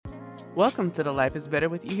Welcome to the Life is Better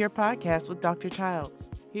with You Here podcast with Dr.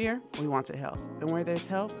 Childs. Here, we want to help. And where there's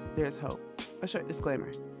help, there's hope. A short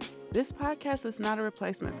disclaimer. This podcast is not a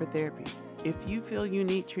replacement for therapy. If you feel you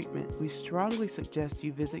need treatment, we strongly suggest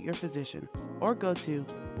you visit your physician or go to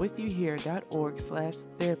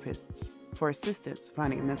withyouhere.org/therapists for assistance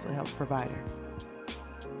finding a mental health provider.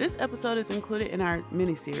 This episode is included in our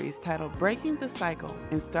mini-series titled Breaking the Cycle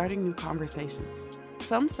and Starting New Conversations.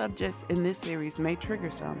 Some subjects in this series may trigger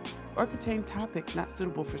some or contain topics not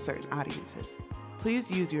suitable for certain audiences. Please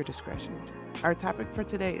use your discretion. Our topic for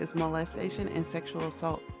today is molestation and sexual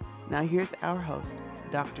assault. Now here's our host,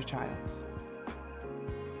 Dr. Childs.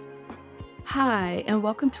 Hi, and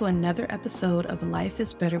welcome to another episode of Life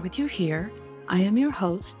is Better with You Here. I am your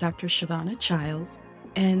host, Dr. Shavonna Childs,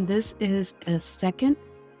 and this is a second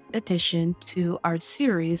addition to our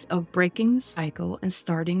series of Breaking the Cycle and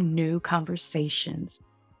Starting New Conversations.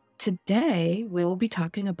 Today, we will be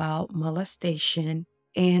talking about molestation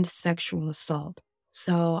and sexual assault.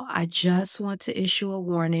 So I just want to issue a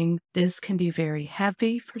warning. This can be very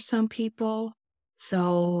heavy for some people.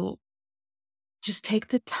 So just take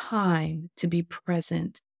the time to be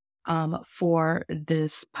present for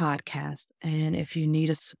this podcast. And if you need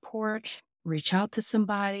a support, reach out to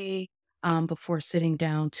somebody before sitting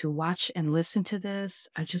down to watch and listen to this.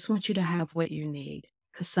 I just want you to have what you need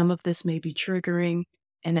because some of this may be triggering.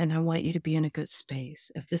 And then I want you to be in a good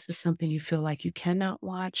space. If this is something you feel like you cannot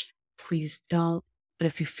watch, please don't. But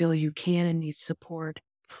if you feel you can and need support,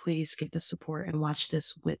 please get the support and watch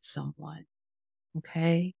this with someone.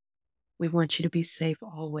 Okay? We want you to be safe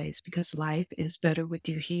always because life is better with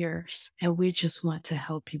you here. And we just want to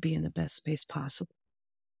help you be in the best space possible.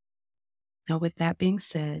 Now, with that being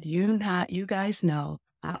said, you guys know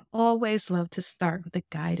I always love to start with a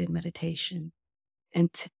guided meditation.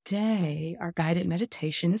 And today, our guided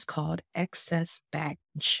meditation is called Excess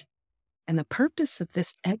Baggage. And the purpose of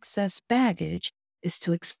this excess baggage is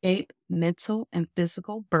to escape mental and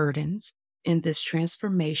physical burdens in this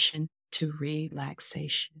transformation to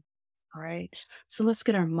relaxation. All right. So let's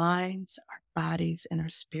get our minds, our bodies, and our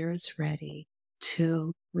spirits ready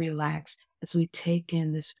to relax as we take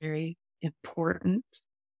in this very important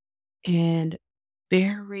and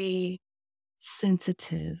very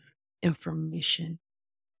sensitive information.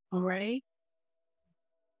 All right.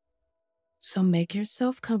 So make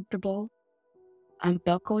yourself comfortable.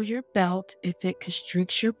 Unbuckle your belt if it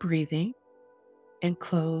constricts your breathing and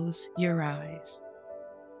close your eyes.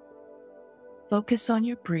 Focus on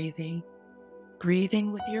your breathing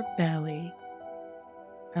with your belly.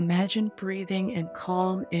 Imagine breathing in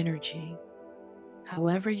calm energy,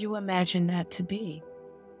 however you imagine that to be,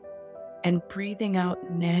 and breathing out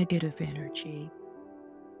negative energy.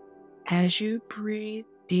 As you breathe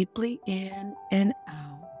deeply in and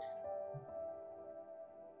out,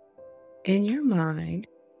 in your mind,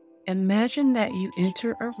 imagine that you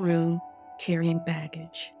enter a room carrying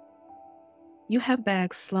baggage. You have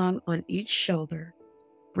bags slung on each shoulder,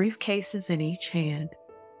 briefcases in each hand,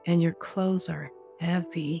 and your clothes are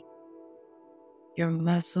heavy. Your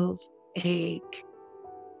muscles ache.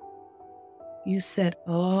 You set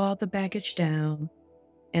all the baggage down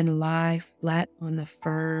and lie flat on the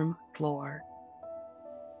firm floor.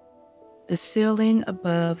 The ceiling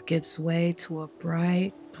above gives way to a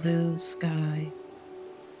bright blue sky,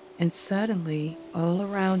 and suddenly, all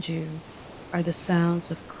around you are the sounds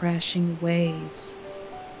of crashing waves.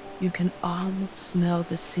 You can almost smell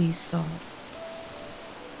the sea salt.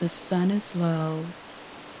 The sun is low.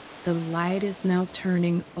 The light is now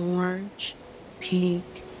turning orange,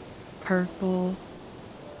 pink, purple,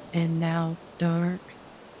 and now dark,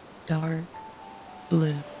 dark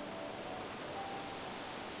blue.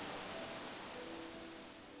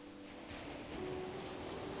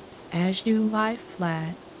 As you lie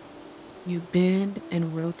flat, you bend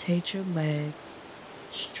and rotate your legs,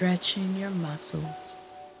 stretching your muscles.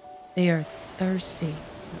 They are thirsty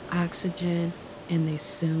for oxygen and they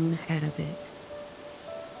soon have it.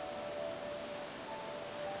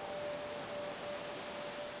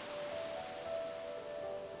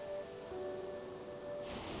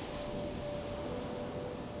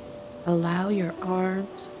 Allow your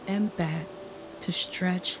arms and back to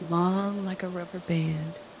stretch long like a rubber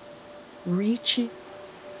band, reaching,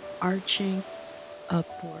 arching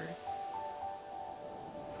upward.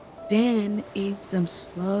 Then ease them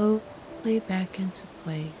slowly back into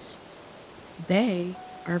place. They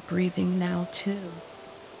are breathing now too.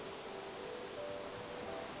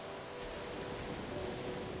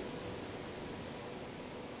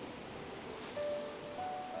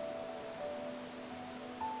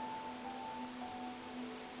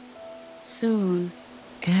 Soon,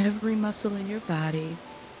 every muscle in your body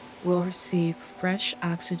will receive fresh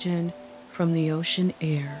oxygen from the ocean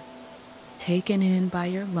air taken in by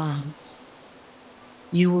your lungs.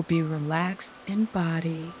 You will be relaxed in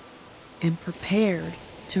body and prepared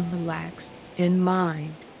to relax in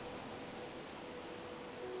mind.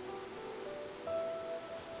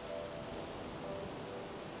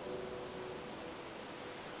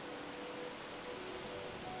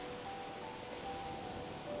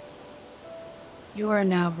 You are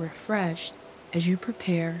now refreshed as you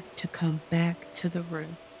prepare to come back to the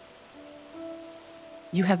room.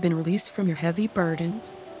 You have been released from your heavy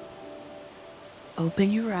burdens.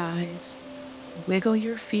 Open your eyes, wiggle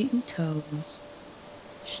your feet and toes,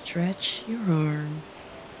 stretch your arms,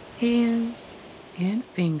 hands, and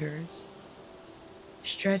fingers.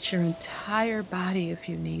 Stretch your entire body if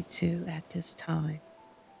you need to at this time,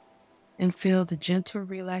 and feel the gentle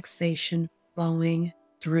relaxation flowing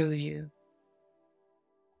through you.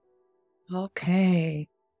 Okay.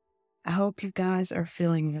 I hope you guys are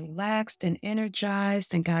feeling relaxed and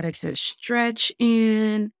energized and got a good stretch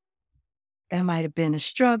in. That might have been a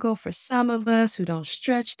struggle for some of us who don't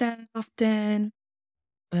stretch that often,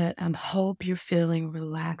 but I hope you're feeling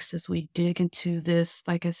relaxed as we dig into this,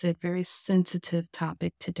 like I said, very sensitive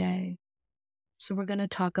topic today. So we're going to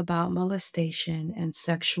talk about molestation and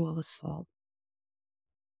sexual assault.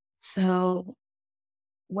 So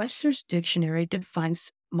Webster's dictionary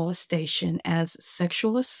defines molestation as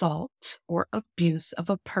sexual assault or abuse of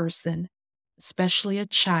a person, especially a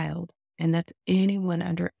child, and that's anyone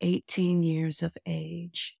under 18 years of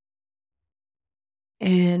age.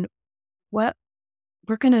 And what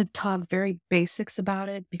we're going to talk very basics about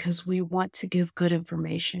it because we want to give good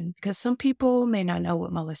information, because some people may not know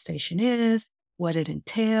what molestation is, what it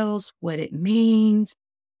entails, what it means,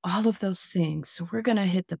 all of those things. So we're going to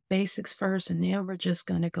hit the basics first, and then we're just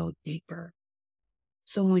going to go deeper.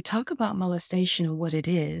 So when we talk about molestation and what it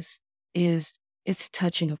is it's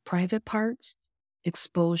touching of private parts,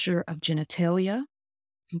 exposure of genitalia,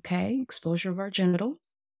 exposure of our genitals,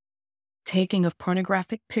 taking of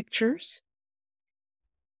pornographic pictures,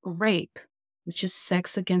 rape, which is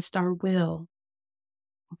sex against our will,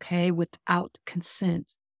 without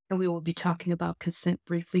consent. And we will be talking about consent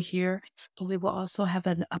briefly here, but we will also have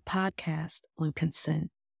a podcast on consent.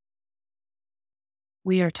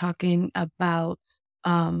 We are talking about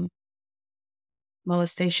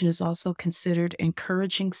molestation is also considered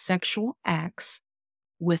encouraging sexual acts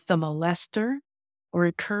with the molester or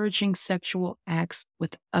encouraging sexual acts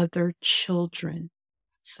with other children.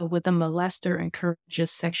 So with a molester encourages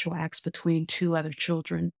sexual acts between two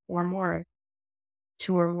or more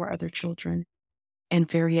other children, and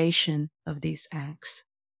variation of these acts.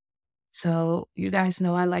 So you guys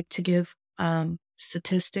know I like to give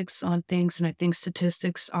statistics on things, and I think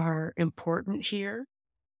statistics are important here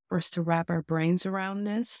for us to wrap our brains around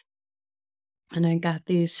this. And I got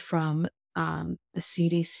these from the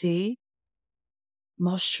CDC.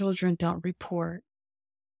 Most children don't report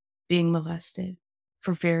being molested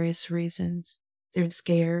for various reasons. They're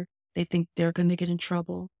scared. They think they're going to get in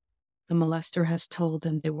trouble. The molester has told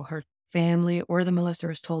them they will hurt family, or the molester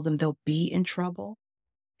has told them they'll be in trouble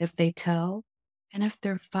if they tell. And if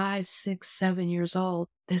they're 5, 6, 7 years old,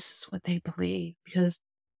 this is what they believe, because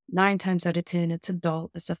 9 times out of 10, it's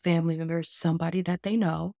a family member, it's somebody that they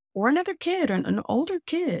know, or another kid, or an older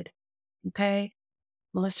kid.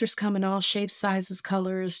 Molesters come in all shapes, sizes,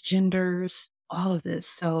 colors, genders, all of this.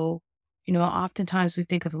 So, oftentimes we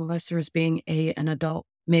think of a molester as being an adult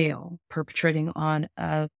male perpetrating on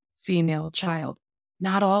a female child.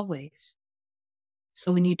 Not always.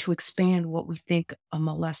 So we need to expand what we think a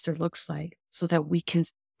molester looks like so that we can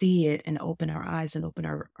see it and open our eyes and open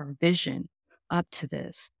our vision up to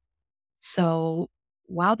this. So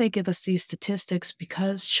while they give us these statistics,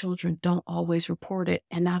 because children don't always report it,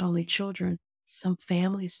 and not only children, some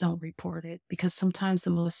families don't report it because sometimes the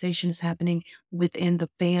molestation is happening within the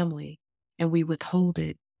family and we withhold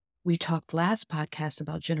it. We talked last podcast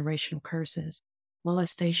about generational curses.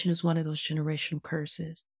 Molestation is one of those generational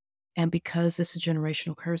curses. And because it's a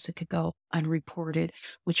generational curse, it could go unreported,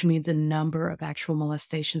 which means the number of actual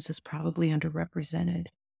molestations is probably underrepresented.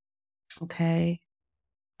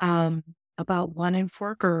 About 1 in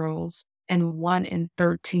 4 girls and 1 in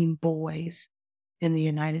 13 boys in the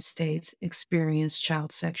United States experience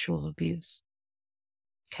child sexual abuse.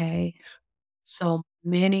 So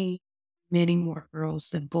many, many more girls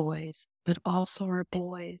than boys, but also our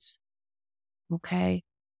boys.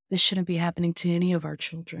 This shouldn't be happening to any of our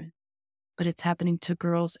children, but it's happening to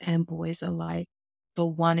girls and boys alike. But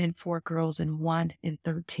 1 in 4 girls and 1 in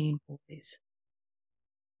 13 boys.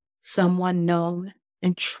 Someone known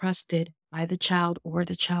and trusted by the child or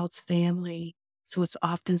the child's family So it's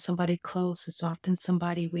often somebody close, it's often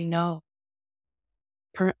somebody we know,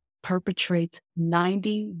 perpetrates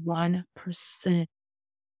 91%.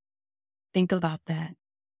 Think about that.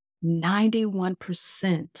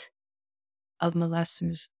 91% of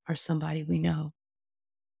molesters are somebody we know.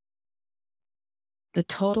 The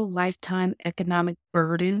total lifetime economic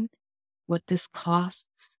burden, what this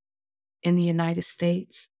costs in the United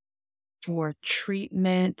States for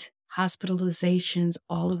treatment, hospitalizations,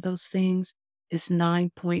 all of those things is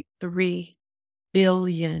 $9.3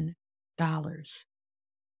 billion.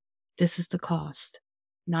 This is the cost,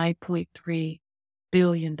 $9.3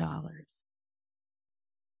 billion.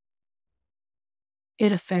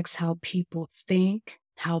 It affects how people think,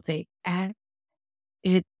 how they act.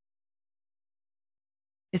 It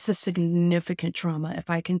It's a significant trauma. If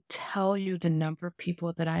I can tell you the number of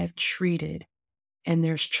people that I have treated and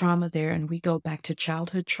there's trauma there, and we go back to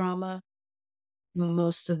childhood trauma,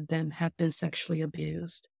 most of them have been sexually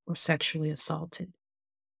abused or sexually assaulted.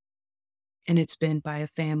 And it's been by a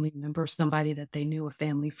family member, somebody that they knew, a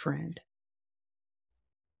family friend.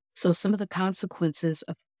 So some of the consequences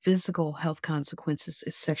of physical health consequences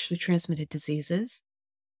is sexually transmitted diseases,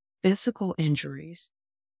 physical injuries,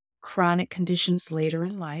 chronic conditions later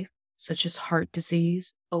in life, such as heart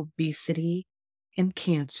disease, obesity, and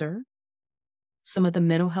cancer. Some of the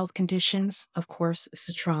mental health conditions, of course, is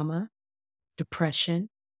the trauma, depression,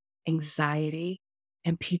 anxiety,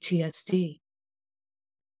 and PTSD.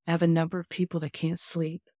 I have a number of people that can't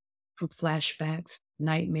sleep from flashbacks,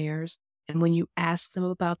 nightmares. And when you ask them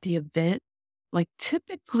about the event, like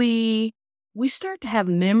typically we start to have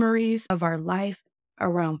memories of our life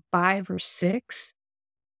around 5 or 6.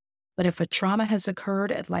 But if a trauma has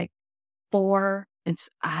occurred at like 4, and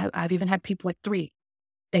I've even had people at 3,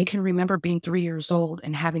 they can remember being 3 years old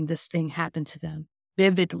and having this thing happen to them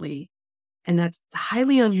vividly. And that's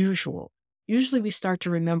highly unusual. Usually we start to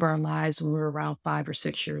remember our lives when we're around 5 or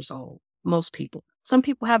 6 years old. Most people. Some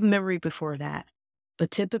people have memory before that. But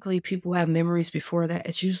typically people have memories before that.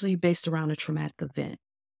 It's usually based around a traumatic event.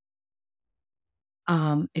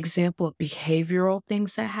 Example of behavioral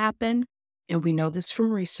things that happen, and we know this from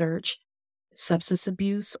research, substance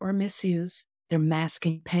abuse or misuse, they're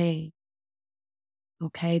masking pain.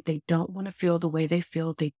 Okay, they don't want to feel the way they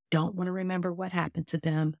feel. They don't want to remember what happened to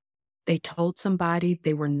them. They told somebody,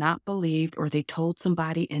 they were not believed, or they told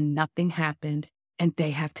somebody and nothing happened, and they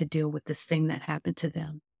have to deal with this thing that happened to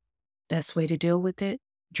them. Best way to deal with it,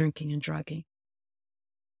 drinking and drugging.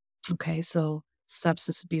 Okay, so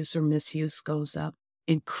substance abuse or misuse goes up,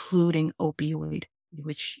 including opioid,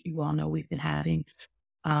 which you all know we've been having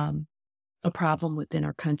a problem within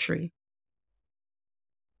our country.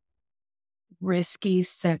 Risky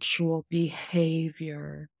sexual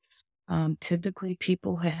behavior. Typically,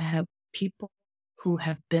 people who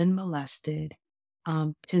have been molested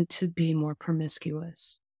tend to be more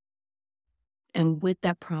promiscuous, and with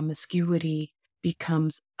that promiscuity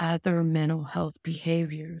becomes other mental health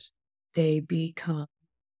behaviors. They become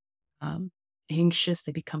um, anxious,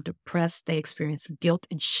 they become depressed, they experience guilt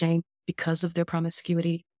and shame because of their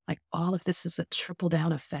promiscuity. Like all of this is a trickle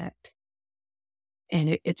down effect.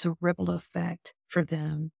 And it's a ripple effect for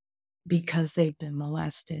them because they've been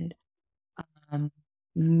molested, um,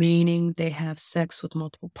 meaning they have sex with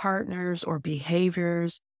multiple partners or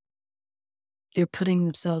behaviors. They're putting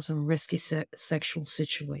themselves in risky sexual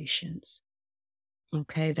situations.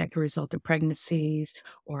 Okay, that can result in pregnancies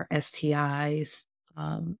or STIs,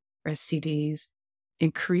 or STDs,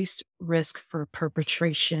 increased risk for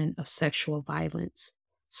perpetration of sexual violence.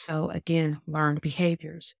 So again, learned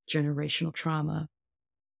behaviors, generational trauma.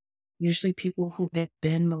 Usually people who have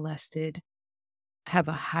been molested have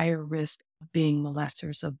a higher risk of being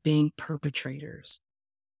molesters, of being perpetrators,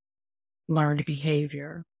 learned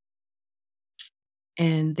behavior,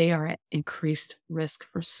 and they are at increased risk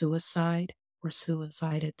for suicide or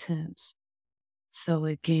suicide attempts. So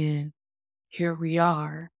again, here we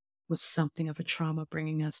are with something of a trauma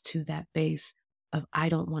bringing us to that base of, I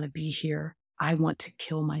don't want to be here. I want to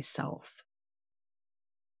kill myself.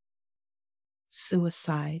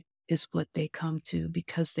 Suicide is what they come to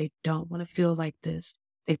because they don't want to feel like this.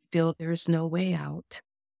 They feel there is no way out.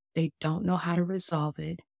 They don't know how to resolve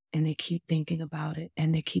it. And they keep thinking about it.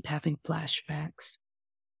 And they keep having flashbacks.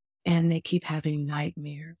 And they keep having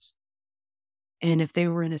nightmares. And if they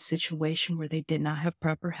were in a situation where they did not have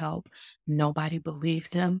proper help, nobody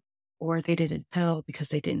believed them, or they didn't tell because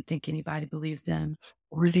they didn't think anybody believed them,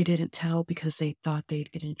 or they didn't tell because they thought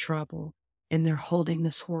they'd get in trouble, and they're holding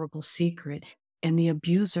this horrible secret, and the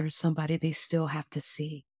abuser is somebody they still have to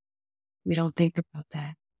see. We don't think about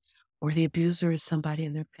that. Or the abuser is somebody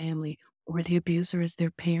in their family, or the abuser is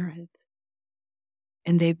their parent.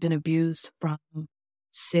 and they've been abused from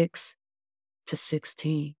 6 to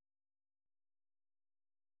 16,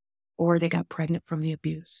 or they got pregnant from the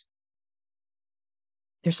abuse.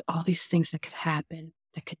 There's all these things that could happen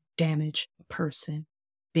that could damage a person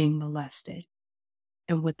being molested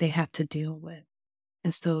and what they have to deal with.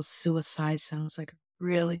 And so suicide sounds like a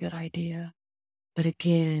really good idea. But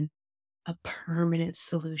again, a permanent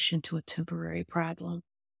solution to a temporary problem.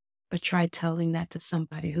 But try telling that to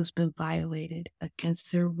somebody who's been violated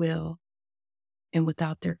against their will and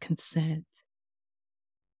without their consent.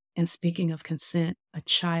 And speaking of consent, a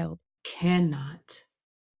child cannot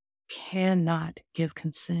give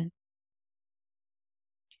consent.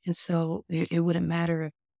 And so it wouldn't matter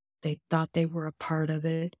if they thought they were a part of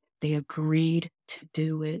it, they agreed to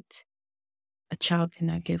do it. A child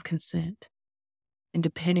cannot give consent. And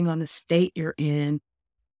depending on the state you're in,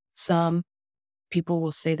 some people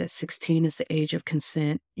will say that 16 is the age of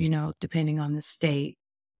consent, depending on the state.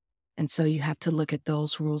 And so you have to look at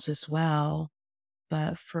those rules as well.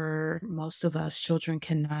 But for most of us, children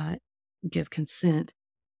cannot give consent.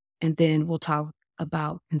 And then we'll talk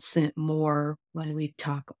about consent more when we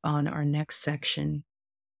talk on our next section,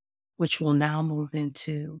 which we'll now move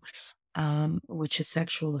into, which is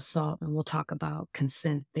sexual assault. And we'll talk about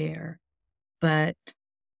consent there. But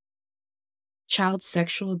child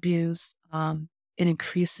sexual abuse, it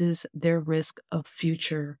increases their risk of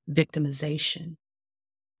future victimization.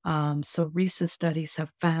 So recent studies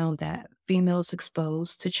have found that females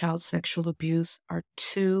exposed to child sexual abuse are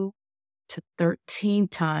 2 to 13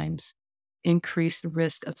 times increased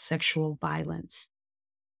risk of sexual violence.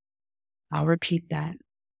 I'll repeat that.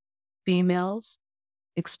 Females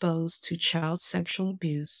exposed to child sexual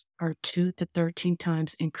abuse are 2 to 13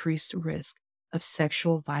 times increased risk of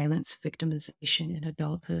sexual violence victimization in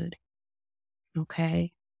adulthood.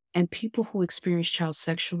 Okay? And people who experience child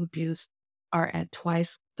sexual abuse are at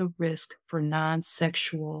twice the risk for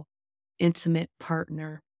non-sexual intimate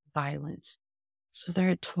partner violence. So they're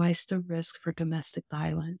at twice the risk for domestic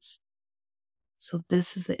violence. So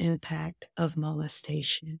this is the impact of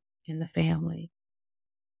molestation in the family,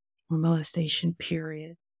 or molestation,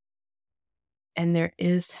 period. And there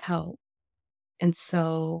is help. And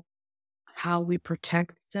so how we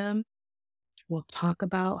protect them, we'll talk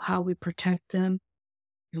about how we protect them,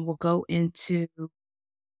 and we'll go into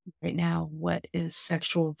right now what is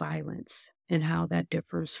sexual violence and how that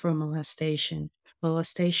differs from molestation.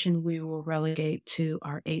 Molestation, we will relegate to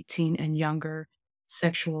our 18 and younger.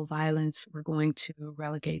 Sexual violence, we're going to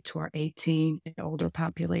relegate to our 18 and older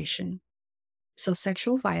population. So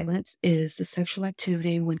sexual violence is the sexual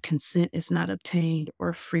activity when consent is not obtained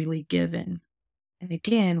or freely given. And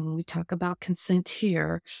again, when we talk about consent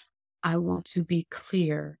here, I want to be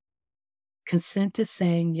clear. Consent is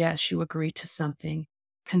saying, yes, you agree to something.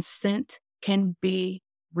 Consent can be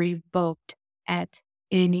revoked at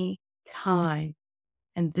any time.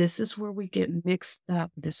 And this is where we get mixed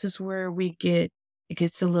up. This is where it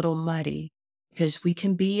gets a little muddy, because we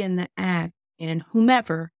can be in the act and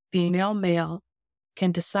whomever, female, male,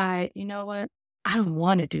 can decide, you know what, I don't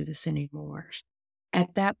want to do this anymore.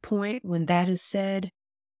 At that point, when that is said,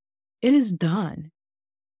 it is done.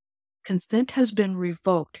 Consent has been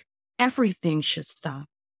revoked. Everything should stop.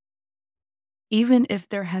 Even if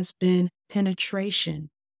there has been penetration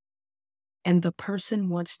and the person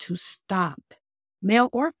wants to stop, male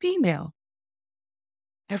or female,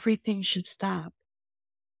 everything should stop.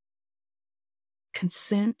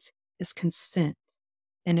 Consent is consent.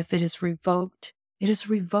 And if it is revoked, it is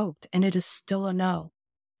revoked, and it is still a no.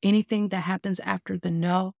 Anything that happens after the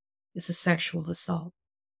no is a sexual assault.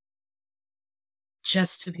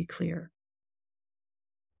 Just to be clear.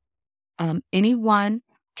 Anyone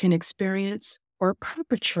can experience or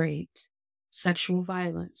perpetrate sexual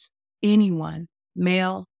violence. Anyone,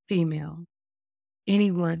 male, female,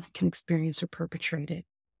 anyone can experience or perpetrate it.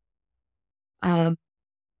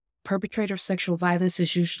 Perpetrator of sexual violence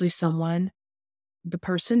is usually someone the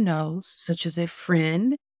person knows, such as a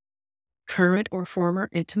friend, current or former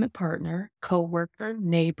intimate partner, coworker,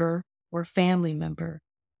 neighbor, or family member.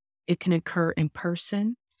 It can occur in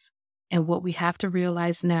person. And what we have to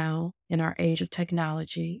realize now in our age of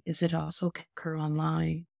technology is it also can occur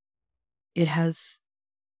online. It has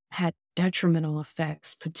had detrimental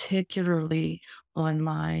effects, particularly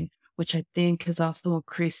online, which I think has also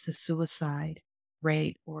increased the suicide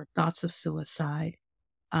rate or thoughts of suicide.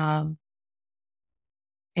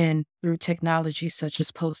 And through technology such as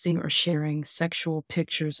posting or sharing sexual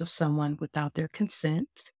pictures of someone without their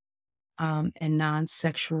consent, and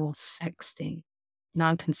non-consensual sexting.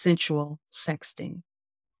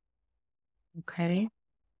 Okay.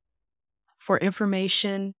 For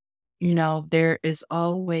information, there is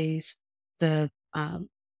always the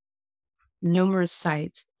numerous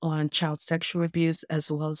sites on child sexual abuse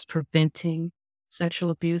as well as preventing sexual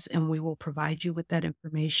abuse, and we will provide you with that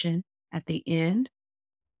information at the end.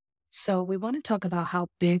 So we want to talk about how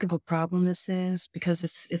big of a problem this is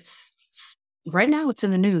because right now it's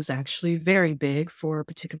in the news actually very big for a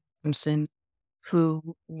particular person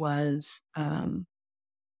who was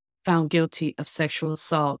found guilty of sexual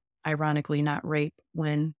assault, ironically not rape,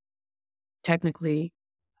 when technically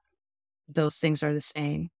those things are the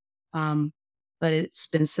same. Um, but it's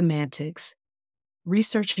been semantics.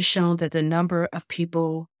 Research has shown that the number of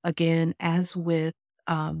people, again, as with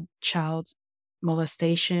child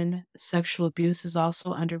molestation, sexual abuse is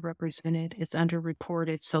also underrepresented. It's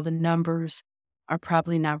underreported. So the numbers are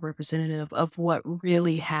probably not representative of what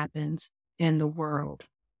really happens in the world.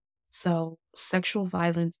 So sexual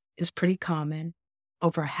violence is pretty common.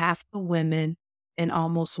 Over half the women and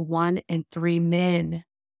almost 1 in 3 men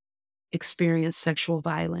experience sexual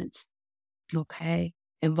violence, okay,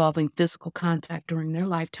 involving physical contact during their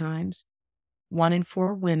lifetimes. 1 in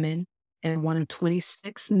 4 women and 1 in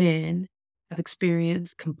 26 men have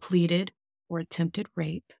experienced completed or attempted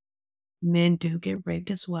rape. Men do get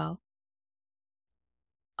raped as well.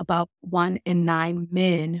 About 1 in 9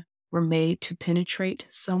 men were made to penetrate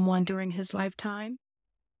someone during his lifetime.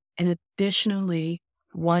 And additionally,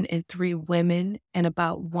 1 in 3 women and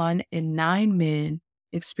about 1 in 9 men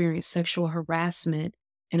experience sexual harassment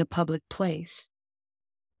in a public place.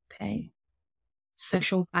 Okay.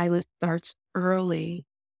 Sexual violence starts early.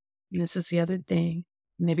 And this is the other thing.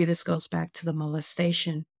 Maybe this goes back to the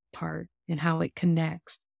molestation part and how it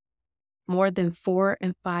connects. More than 4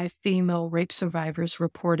 in 5 female rape survivors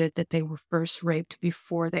reported that they were first raped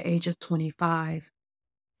before the age of 25,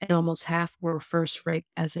 and almost half were first raped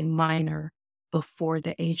as a minor before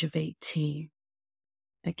the age of 18.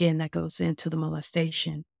 Again, that goes into the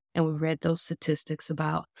molestation. And we read those statistics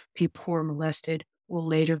about people who are molested will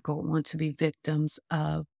later go on to be victims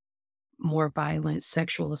of more violent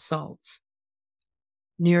sexual assaults.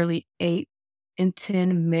 Nearly 8 in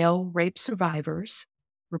 10 male rape survivors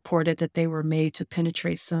reported that they were made to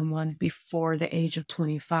penetrate someone before the age of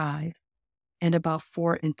 25, and about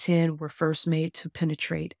 4 in 10 were first made to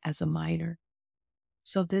penetrate as a minor.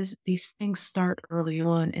 So these things start early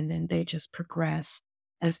on and then they just progress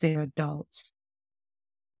as they're adults.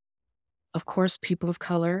 Of course, people of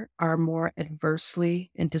color are more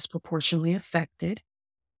adversely and disproportionately affected.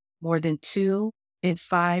 More than 2 in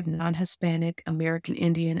 5 non-Hispanic, American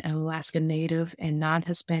Indian, and Alaska Native, and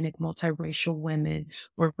non-Hispanic multiracial women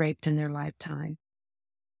were raped in their lifetime.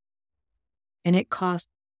 And it cost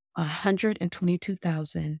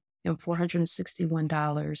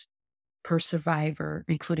 $122,461 per survivor,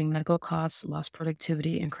 including medical costs, lost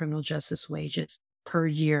productivity, and criminal justice wages per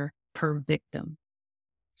year per victim.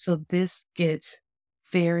 So this gets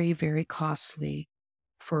very, very costly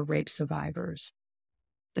for rape survivors.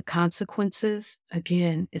 The consequences,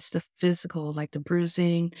 again, it's the physical, like the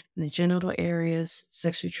bruising in the genital areas,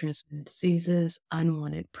 sexually transmitted diseases,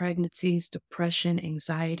 unwanted pregnancies, depression,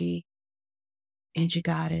 anxiety, and you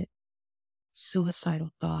got it,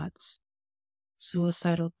 suicidal thoughts.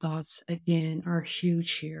 Suicidal thoughts, again, are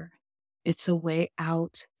huge here. It's a way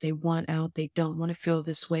out. They want out. They don't want to feel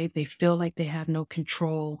this way. They feel like they have no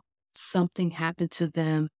control. Something happened to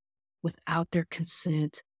them without their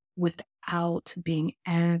consent, without being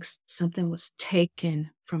asked. Something was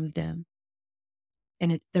taken from them.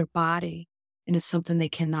 And it's their body, and it's something they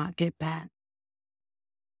cannot get back.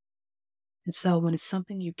 And so when it's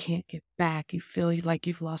something you can't get back, you feel like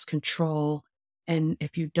you've lost control. And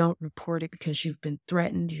if you don't report it because you've been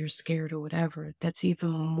threatened, you're scared or whatever, that's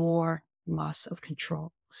even more loss of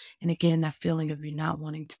control. And again, that feeling of you not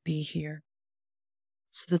wanting to be here.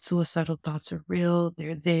 So the suicidal thoughts are real,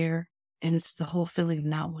 they're there. And it's the whole feeling of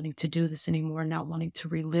not wanting to do this anymore, not wanting to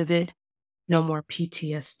relive it. No more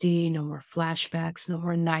PTSD, no more flashbacks, no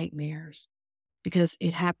more nightmares. Because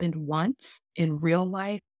it happened once in real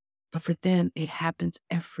life, but for them, it happens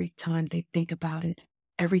every time they think about it,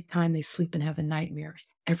 every time they sleep and have a nightmare,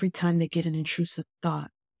 every time they get an intrusive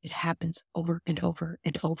thought. It happens over and over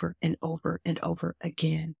and over and over and over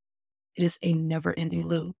again. It is a never-ending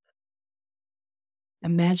loop.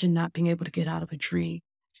 Imagine not being able to get out of a dream.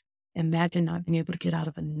 Imagine not being able to get out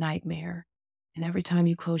of a nightmare. And every time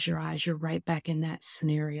you close your eyes, you're right back in that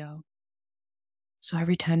scenario. So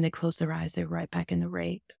every time they close their eyes, they're right back in the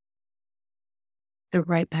rape. They're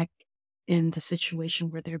right back in the situation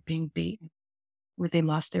where they're being beaten, where they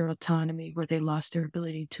lost their autonomy, where they lost their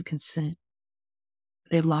ability to consent.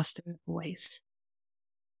 They lost their voice.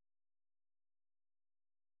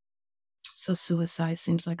 So suicide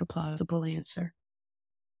seems like a plausible answer,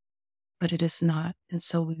 but it is not. And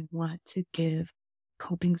so we want to give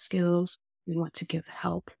coping skills. We want to give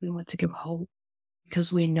help. We want to give hope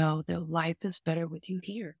because we know that life is better with you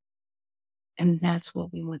here. And that's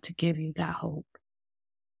what we want to give you, that hope.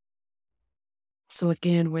 So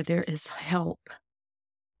again, where there is help,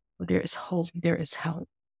 where there is hope, there is help.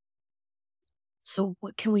 So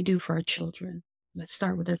what can we do for our children? Let's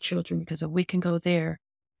start with our children, because if we can go there,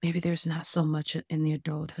 maybe there's not so much in the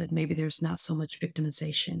adulthood. Maybe there's not so much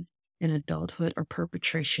victimization in adulthood or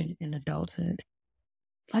perpetration in adulthood.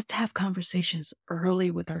 Let's have conversations early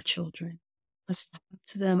with our children. Let's talk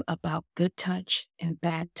to them about good touch and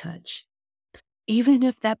bad touch, even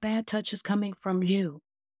if that bad touch is coming from you.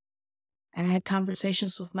 I had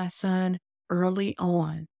conversations with my son early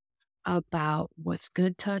on about what's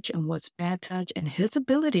good touch and what's bad touch, and his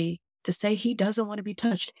ability to say he doesn't want to be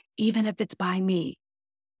touched, even if it's by me.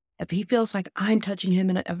 If he feels like I'm touching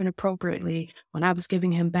him inappropriately when I was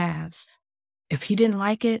giving him baths, if he didn't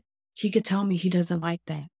like it, he could tell me he doesn't like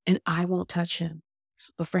that, and I won't touch him.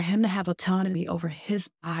 But for him to have autonomy over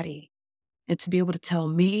his body and to be able to tell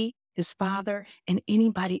me, his father, and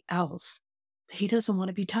anybody else he doesn't want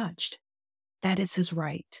to be touched, that is his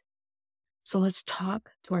right. So let's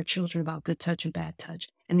talk to our children about good touch and bad touch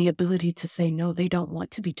and the ability to say no, they don't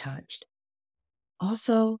want to be touched.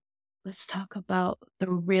 Also, let's talk about the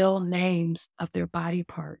real names of their body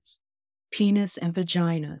parts, penis and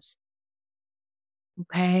vaginas.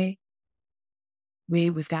 Okay?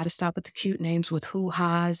 We've got to stop with the cute names with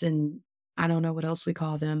hoo-has and I don't know what else we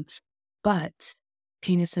call them, but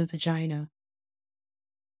penis and vagina.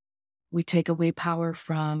 We take away power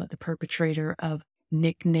from the perpetrator of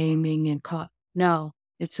nicknaming and no,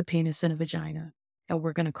 it's a penis and a vagina, and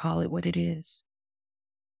we're going to call it what it is.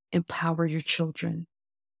 Empower your children.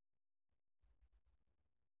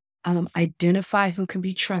 Identify who can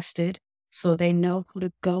be trusted so they know who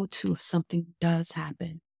to go to if something does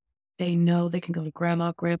happen. They know they can go to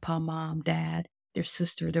grandma, grandpa, mom, dad, their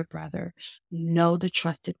sister, their brother. Know the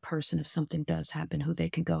trusted person if something does happen who they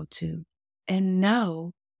can go to. And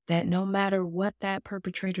know that no matter what that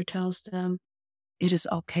perpetrator tells them, it is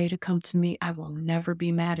okay to come to me. I will never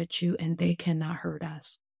be mad at you, and they cannot hurt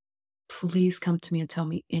us. Please come to me and tell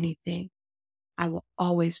me anything. I will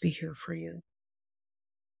always be here for you.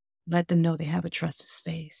 Let them know they have a trusted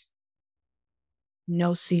space.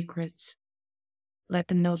 No secrets. Let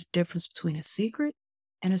them know the difference between a secret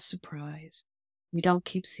and a surprise. We don't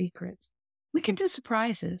keep secrets. We can do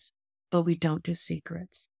surprises, but we don't do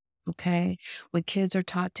secrets. Okay? When kids are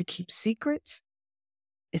taught to keep secrets,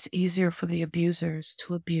 it's easier for the abusers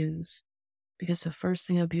to abuse, because the first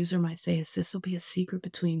thing an abuser might say is, this will be a secret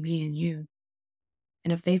between me and you.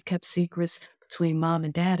 And if they've kept secrets between mom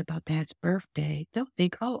and dad about dad's birthday, they'll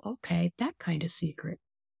think, oh, okay, that kind of secret.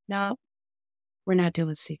 No, we're not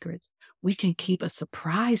doing secrets. We can keep a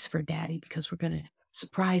surprise for daddy because we're going to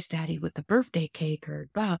surprise daddy with the birthday cake or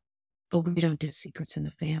blah, but we don't do secrets in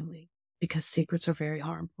the family because secrets are very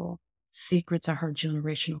harmful. Secrets are how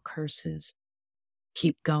generational curses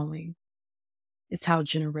keep going. It's how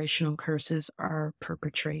generational curses are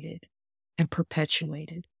perpetrated and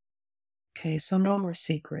perpetuated. Okay, so no more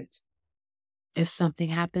secrets. If something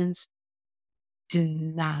happens, do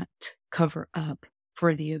not cover up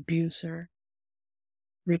for the abuser.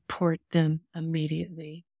 Report them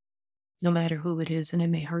immediately, no matter who it is, and it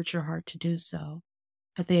may hurt your heart to do so,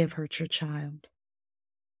 but they have hurt your child.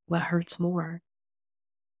 What hurts more?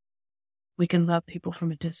 We can love people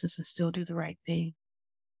from a distance and still do the right thing.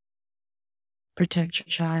 Protect your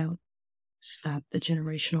child. Stop the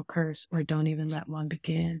generational curse, or don't even let one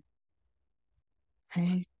begin.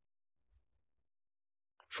 Okay?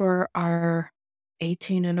 For our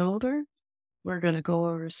 18 and older, we're going to go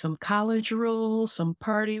over some college rules, some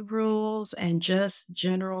party rules, and just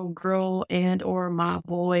general girl and or my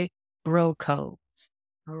boy bro codes.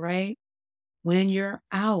 All right? When you're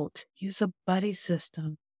out, use a buddy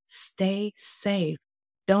system. Stay safe.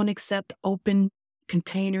 Don't accept open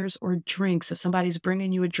containers or drinks. If somebody's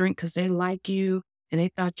bringing you a drink because they like you and they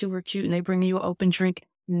thought you were cute and they bring you an open drink,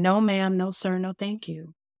 no ma'am, no sir, no thank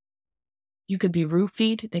you. You could be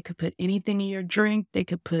roofied. They could put anything in your drink. They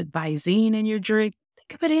could put Visine in your drink. They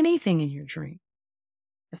could put anything in your drink.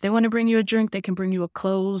 If they want to bring you a drink, they can bring you a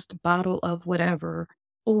closed bottle of whatever,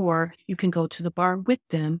 or you can go to the bar with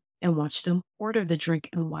them and watch them order the drink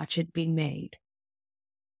and watch it be made.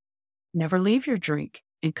 Never leave your drink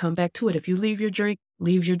and come back to it. If you leave your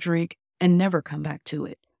drink and never come back to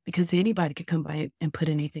it, because anybody could come by and put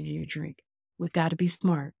anything in your drink. We've got to be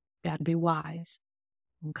smart, got to be wise.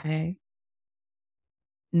 Okay?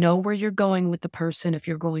 Know where you're going with the person. If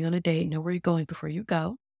you're going on a date, know where you're going before you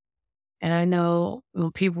go. And I know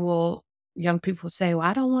when young people say, well,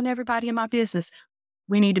 I don't want everybody in my business.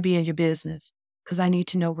 We need to be in your business because I need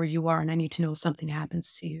to know where you are and I need to know if something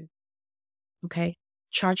happens to you. Okay.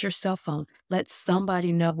 Charge your cell phone. Let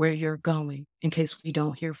somebody know where you're going in case we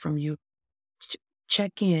don't hear from you.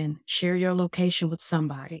 Check in, share your location with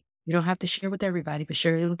somebody. You don't have to share with everybody, but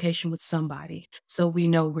share your location with somebody so we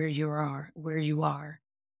know where you are.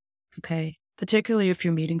 Okay. Particularly if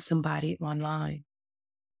you're meeting somebody online.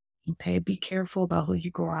 Okay. Be careful about who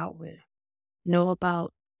you go out with. Know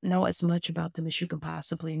as much about them as you can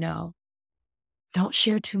possibly know. Don't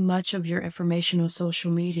share too much of your information on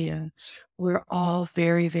social media. We're all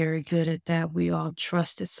very, very good at that. We all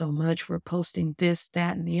trust it so much. We're posting this,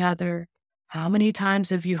 that, and the other. How many times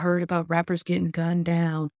have you heard about rappers getting gunned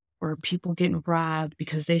down or people getting robbed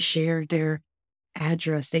because they shared their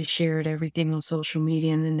address? They shared everything on social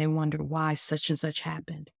media and then they wonder why such and such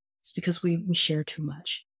happened. It's because we share too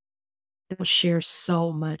much. Don't share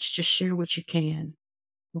so much. Just share what you can.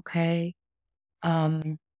 Okay?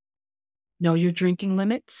 Know your drinking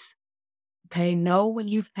limits. Okay, know when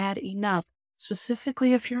you've had enough,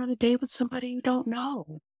 specifically if you're on a date with somebody you don't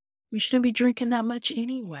know. You shouldn't be drinking that much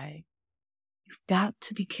anyway. You've got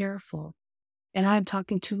to be careful. And I'm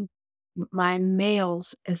talking to my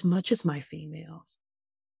males as much as my females.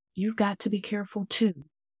 You've got to be careful too.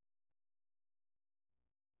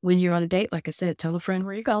 When you're on a date, like I said, tell a friend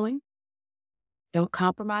where you're going. Don't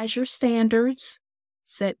compromise your standards.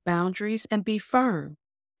 Set boundaries and be firm.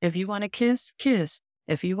 If you want to kiss, kiss.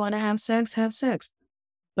 If you want to have sex, have sex.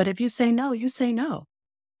 But if you say no, you say no.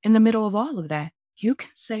 In the middle of all of that, you can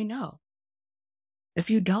say no. If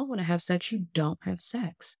you don't want to have sex, you don't have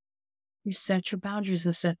sex. You set your boundaries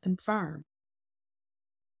and set them firm.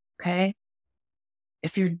 Okay?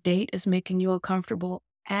 If your date is making you uncomfortable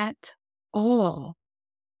at all,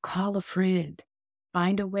 call a friend.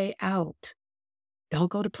 Find a way out. Don't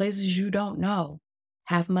go to places you don't know.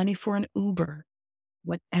 Have money for an Uber.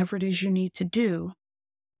 Whatever it is you need to do,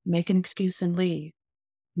 make an excuse and leave.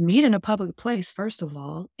 Meet in a public place, first of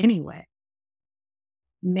all, anyway.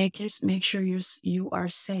 Make sure you are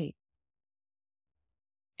safe.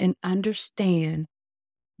 And understand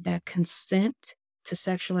that consent to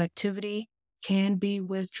sexual activity can be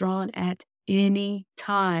withdrawn at any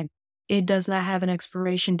time. It does not have an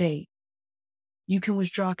expiration date. You can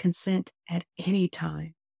withdraw consent at any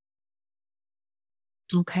time.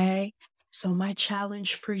 Okay? So my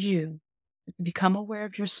challenge for you is to become aware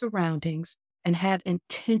of your surroundings and have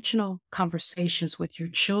intentional conversations with your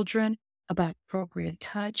children about appropriate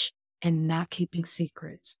touch and not keeping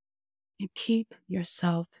secrets. And keep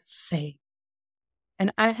yourself safe.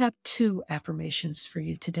 And I have 2 affirmations for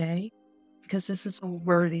you today because this is a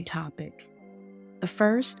worthy topic. The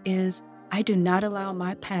first is, I do not allow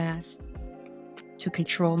my past to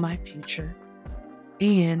control my future.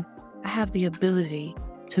 And I have the ability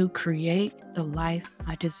to create the life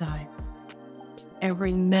I desire. And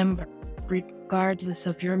remember, regardless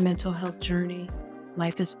of your mental health journey,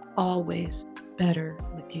 life is always better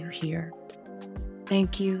with you here.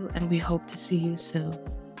 Thank you, and we hope to see you soon.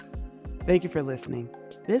 Thank you for listening.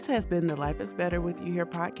 This has been the Life is Better With You Here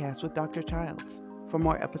podcast with Dr. Childs. For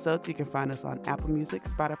more episodes, you can find us on Apple Music,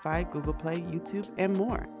 Spotify, Google Play, YouTube, and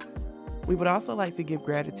more. We would also like to give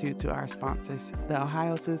gratitude to our sponsors, the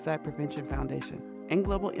Ohio Suicide Prevention Foundation and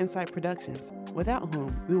Global Insight Productions, without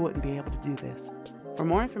whom we wouldn't be able to do this. For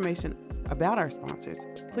more information about our sponsors,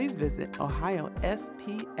 please visit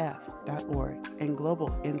ohiospf.org and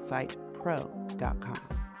globalinsightpro.com.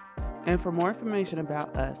 And for more information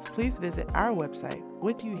about us, please visit our website,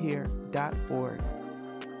 withyouhere.org.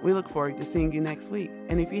 We look forward to seeing you next week.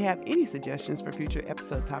 And if you have any suggestions for future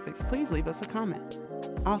episode topics, please leave us a comment.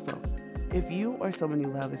 Also, if you or someone you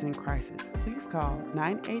love is in crisis, please call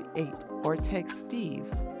 988 or text Steve,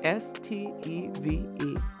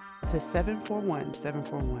 STEVE, to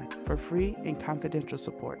 741-741 for free and confidential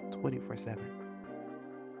support 24/7.